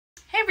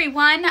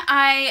everyone,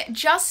 I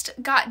just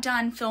got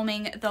done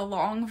filming the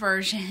long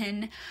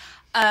version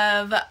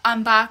of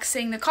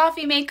unboxing the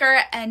coffee maker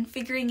and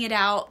figuring it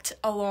out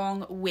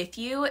along with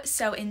you.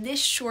 So in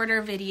this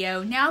shorter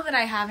video, now that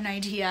I have an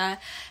idea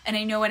and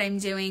I know what I'm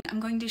doing,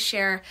 I'm going to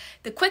share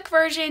the quick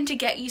version to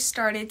get you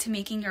started to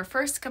making your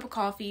first cup of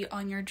coffee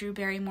on your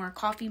Barrymore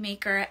coffee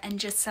maker, and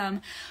just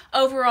some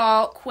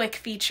overall quick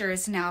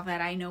features now that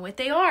I know what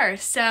they are.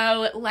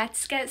 So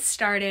let's get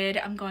started.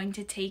 I'm going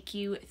to take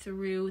you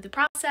through the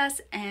process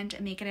and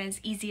make it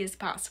as easy as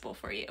possible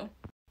for you.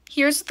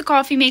 Here's what the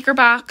coffee maker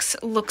box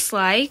looks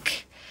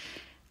like.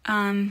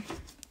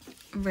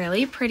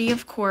 Really pretty,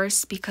 of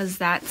course, because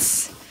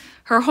that's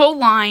her whole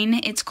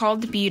line. It's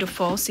called the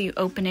Beautiful. So you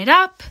open it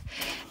up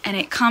and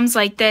it comes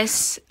like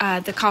this.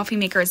 The coffee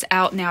maker is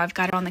out now. I've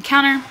got it on the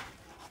counter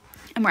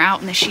and we're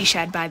out in the she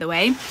shed, by the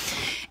way.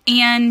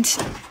 And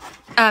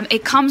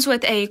it comes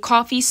with a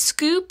coffee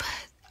scoop,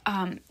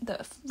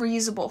 the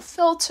reusable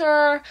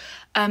filter,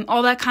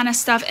 all that kind of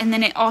stuff. And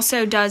then it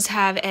also does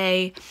have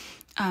a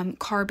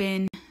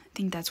carbon, I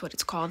think that's what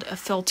it's called, a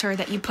filter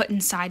that you put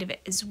inside of it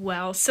as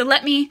well. So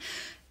let me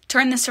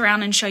turn this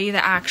around and show you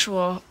the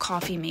actual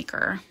coffee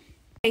maker.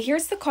 Okay,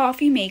 here's the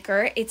coffee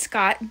maker. It's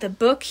got the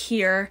book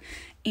here,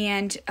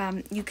 and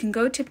you can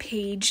go to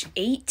page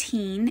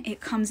 18. It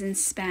comes in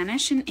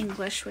Spanish and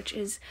English, which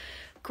is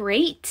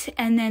great.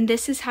 And then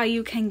this is how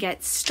you can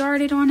get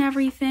started on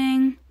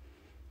everything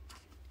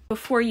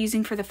before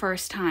using for the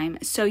first time.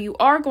 So you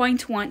are going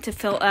to want to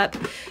fill up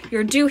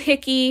your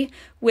doohickey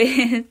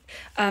with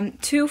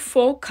 2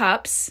 full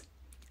cups.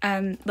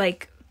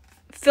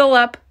 Fill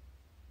up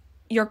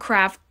your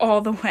carafe all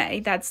the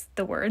way. That's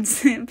the words.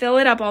 Fill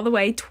it up all the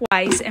way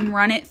twice and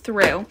run it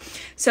through.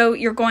 So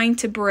you're going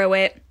to brew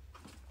it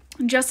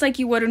just like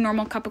you would a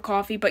normal cup of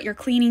coffee, but you're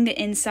cleaning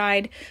the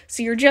inside.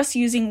 So you're just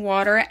using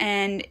water,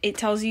 and it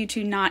tells you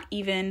to not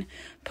even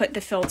put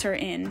the filter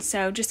in.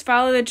 So just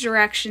follow the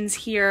directions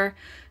here.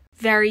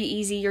 Very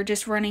easy. You're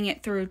just running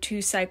it through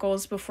 2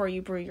 cycles before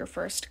you brew your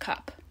first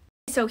cup.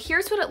 So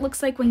here's what it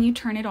looks like when you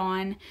turn it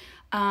on.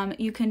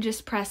 You can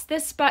just press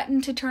this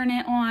button to turn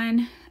it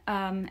on,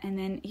 and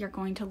then you're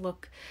going to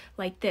look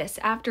like this.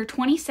 After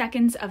 20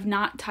 seconds of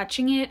not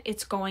touching it,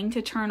 it's going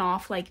to turn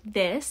off like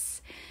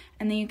this,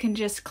 and then you can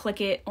just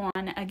click it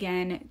on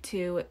again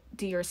to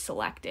do your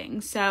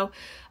selecting. So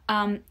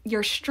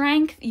your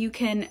strength, you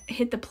can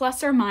hit the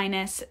plus or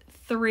minus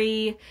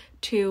 3,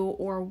 2,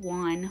 or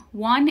 1.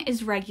 1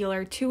 is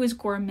regular, 2 is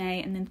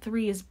gourmet, and then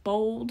 3 is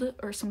bold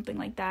or something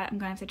like that. I'm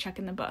going to have to check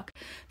in the book.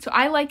 So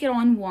I like it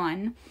on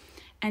 1,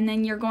 and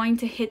then you're going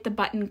to hit the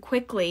button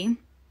quickly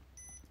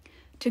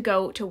to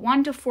go to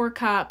 1 to 4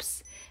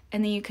 cups,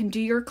 and then you can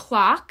do your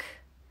clock,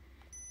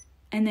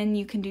 and then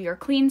you can do your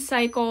clean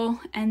cycle,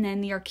 and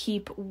then your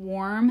keep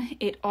warm.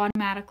 It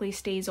automatically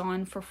stays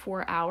on for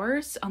 4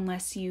 hours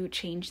unless you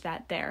change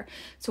that there.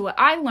 So what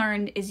I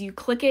learned is you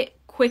click it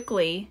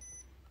quickly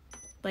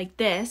like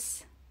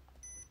this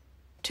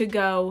to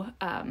go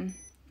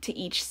to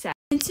each set.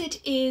 Since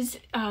it is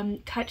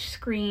touch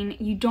screen,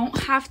 you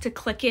don't have to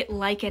click it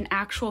like an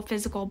actual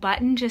physical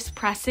button. Just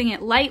pressing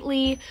it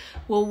lightly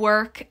will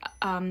work.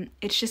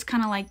 It's just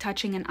kind of like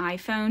touching an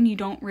iPhone. You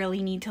don't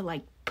really need to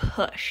like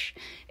push.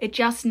 It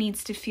just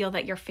needs to feel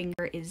that your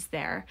finger is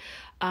there.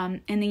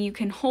 And then you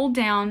can hold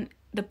down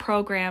the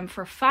program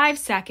for 5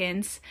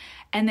 seconds,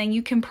 and then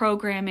you can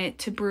program it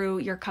to brew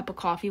your cup of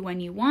coffee when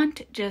you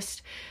want.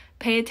 Just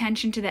pay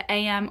attention to the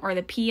AM or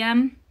the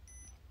PM.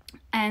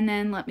 And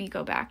then let me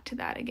go back to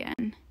that again.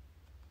 I'm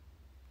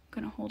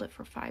going to hold it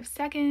for 5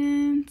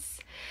 seconds.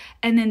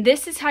 And then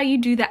this is how you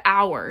do the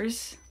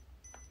hours.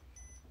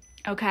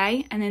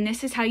 Okay? And then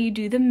this is how you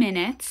do the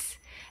minutes.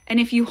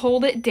 And if you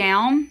hold it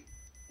down,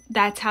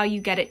 that's how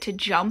you get it to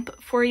jump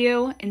for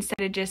you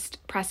instead of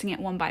just pressing it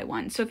one by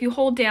one. So if you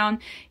hold down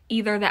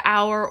either the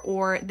hour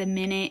or the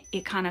minute,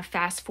 it kind of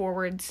fast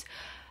forwards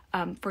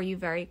for you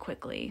very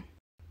quickly.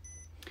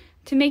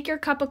 To make your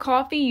cup of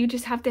coffee, you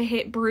just have to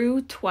hit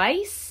brew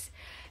twice,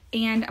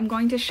 and I'm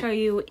going to show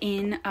you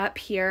in up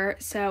here.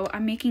 So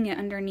I'm making it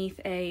underneath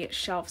a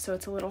shelf, so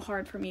it's a little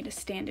hard for me to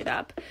stand it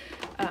up.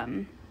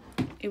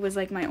 It was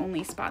like my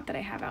only spot that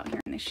I have out here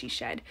in the she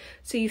shed.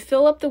 So you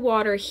fill up the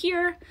water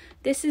here.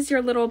 This is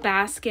your little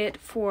basket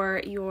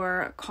for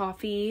your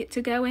coffee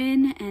to go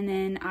in, and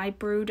then I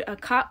brewed a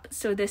cup,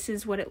 so this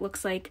is what it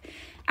looks like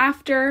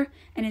after.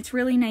 And it's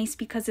really nice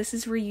because this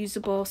is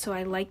reusable, so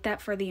I like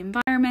that for the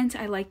environment.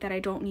 I like that I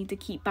don't need to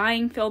keep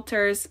buying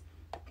filters.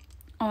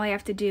 All I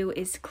have to do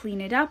is clean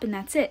it up, and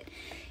that's it.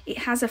 It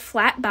has a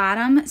flat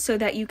bottom so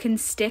that you can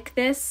stick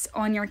this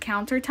on your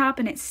countertop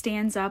and it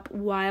stands up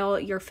while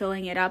you're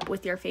filling it up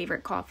with your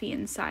favorite coffee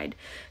inside.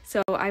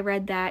 So I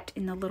read that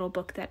in the little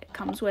book that it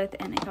comes with,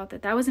 and I thought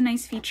that that was a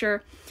nice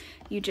feature.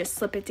 You just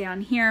slip it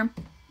down here,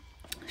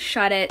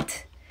 shut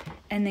it,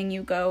 and then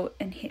you go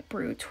and hit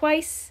brew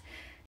twice.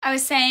 I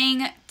was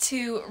saying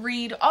to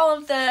read all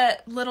of the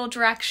little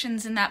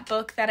directions in that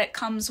book that it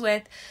comes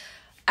with.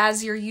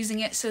 as you're using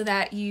it so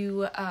that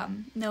you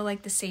know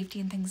like the safety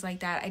and things like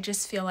that. I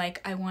just feel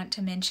like I want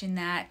to mention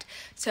that.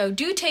 So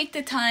do take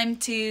the time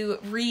to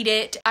read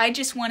it. I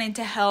just wanted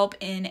to help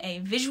in a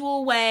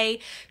visual way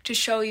to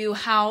show you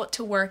how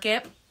to work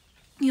it.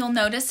 You'll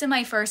notice in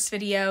my first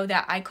video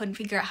that I couldn't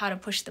figure out how to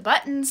push the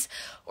buttons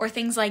or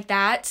things like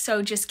that,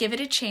 so just give it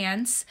a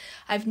chance.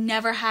 I've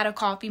never had a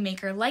coffee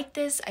maker like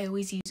this. I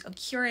always use a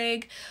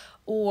Keurig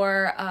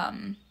or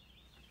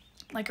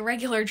like a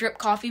regular drip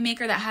coffee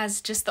maker that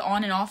has just the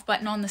on and off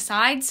button on the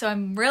side. So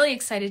I'm really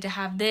excited to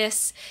have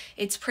this.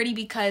 It's pretty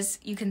because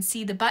you can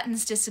see the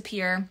buttons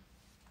disappear.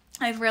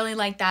 I really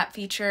like that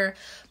feature,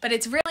 but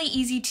it's really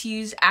easy to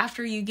use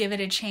after you give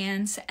it a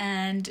chance,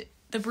 and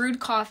the brewed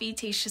coffee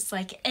tastes just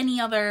like any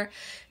other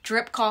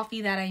drip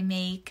coffee that I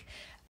make.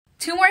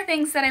 Two more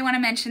things that I want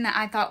to mention that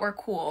I thought were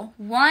cool.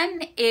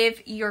 One,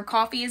 if your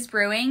coffee is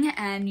brewing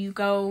and you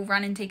go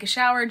run and take a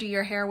shower, do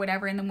your hair,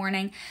 whatever in the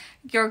morning,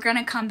 you're going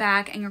to come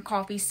back and your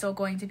coffee's still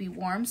going to be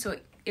warm. So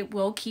it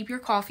will keep your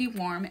coffee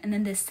warm. And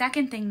then the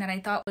second thing that I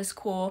thought was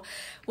cool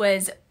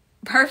was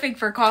perfect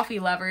for coffee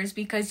lovers,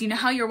 because you know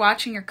how you're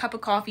watching your cup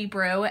of coffee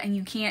brew and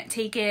you can't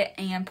take it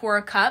and pour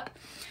a cup?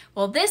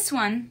 Well, this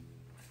one,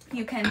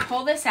 you can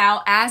pull this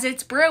out as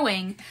it's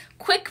brewing,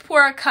 quick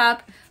pour a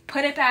cup,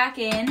 put it back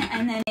in,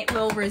 and then it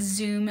will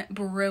resume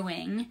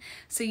brewing.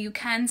 So you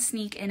can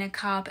sneak in a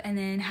cup and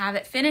then have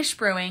it finish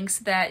brewing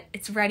so that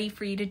it's ready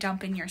for you to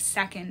dump in your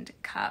second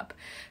cup.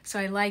 So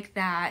I like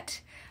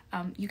that.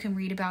 You can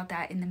read about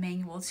that in the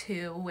manual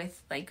too,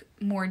 with like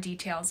more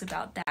details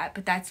about that,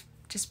 but that's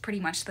just pretty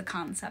much the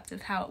concept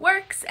of how it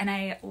works, and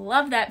I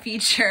love that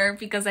feature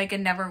because I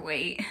can never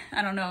wait.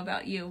 I don't know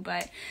about you,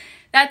 but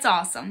that's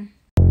awesome.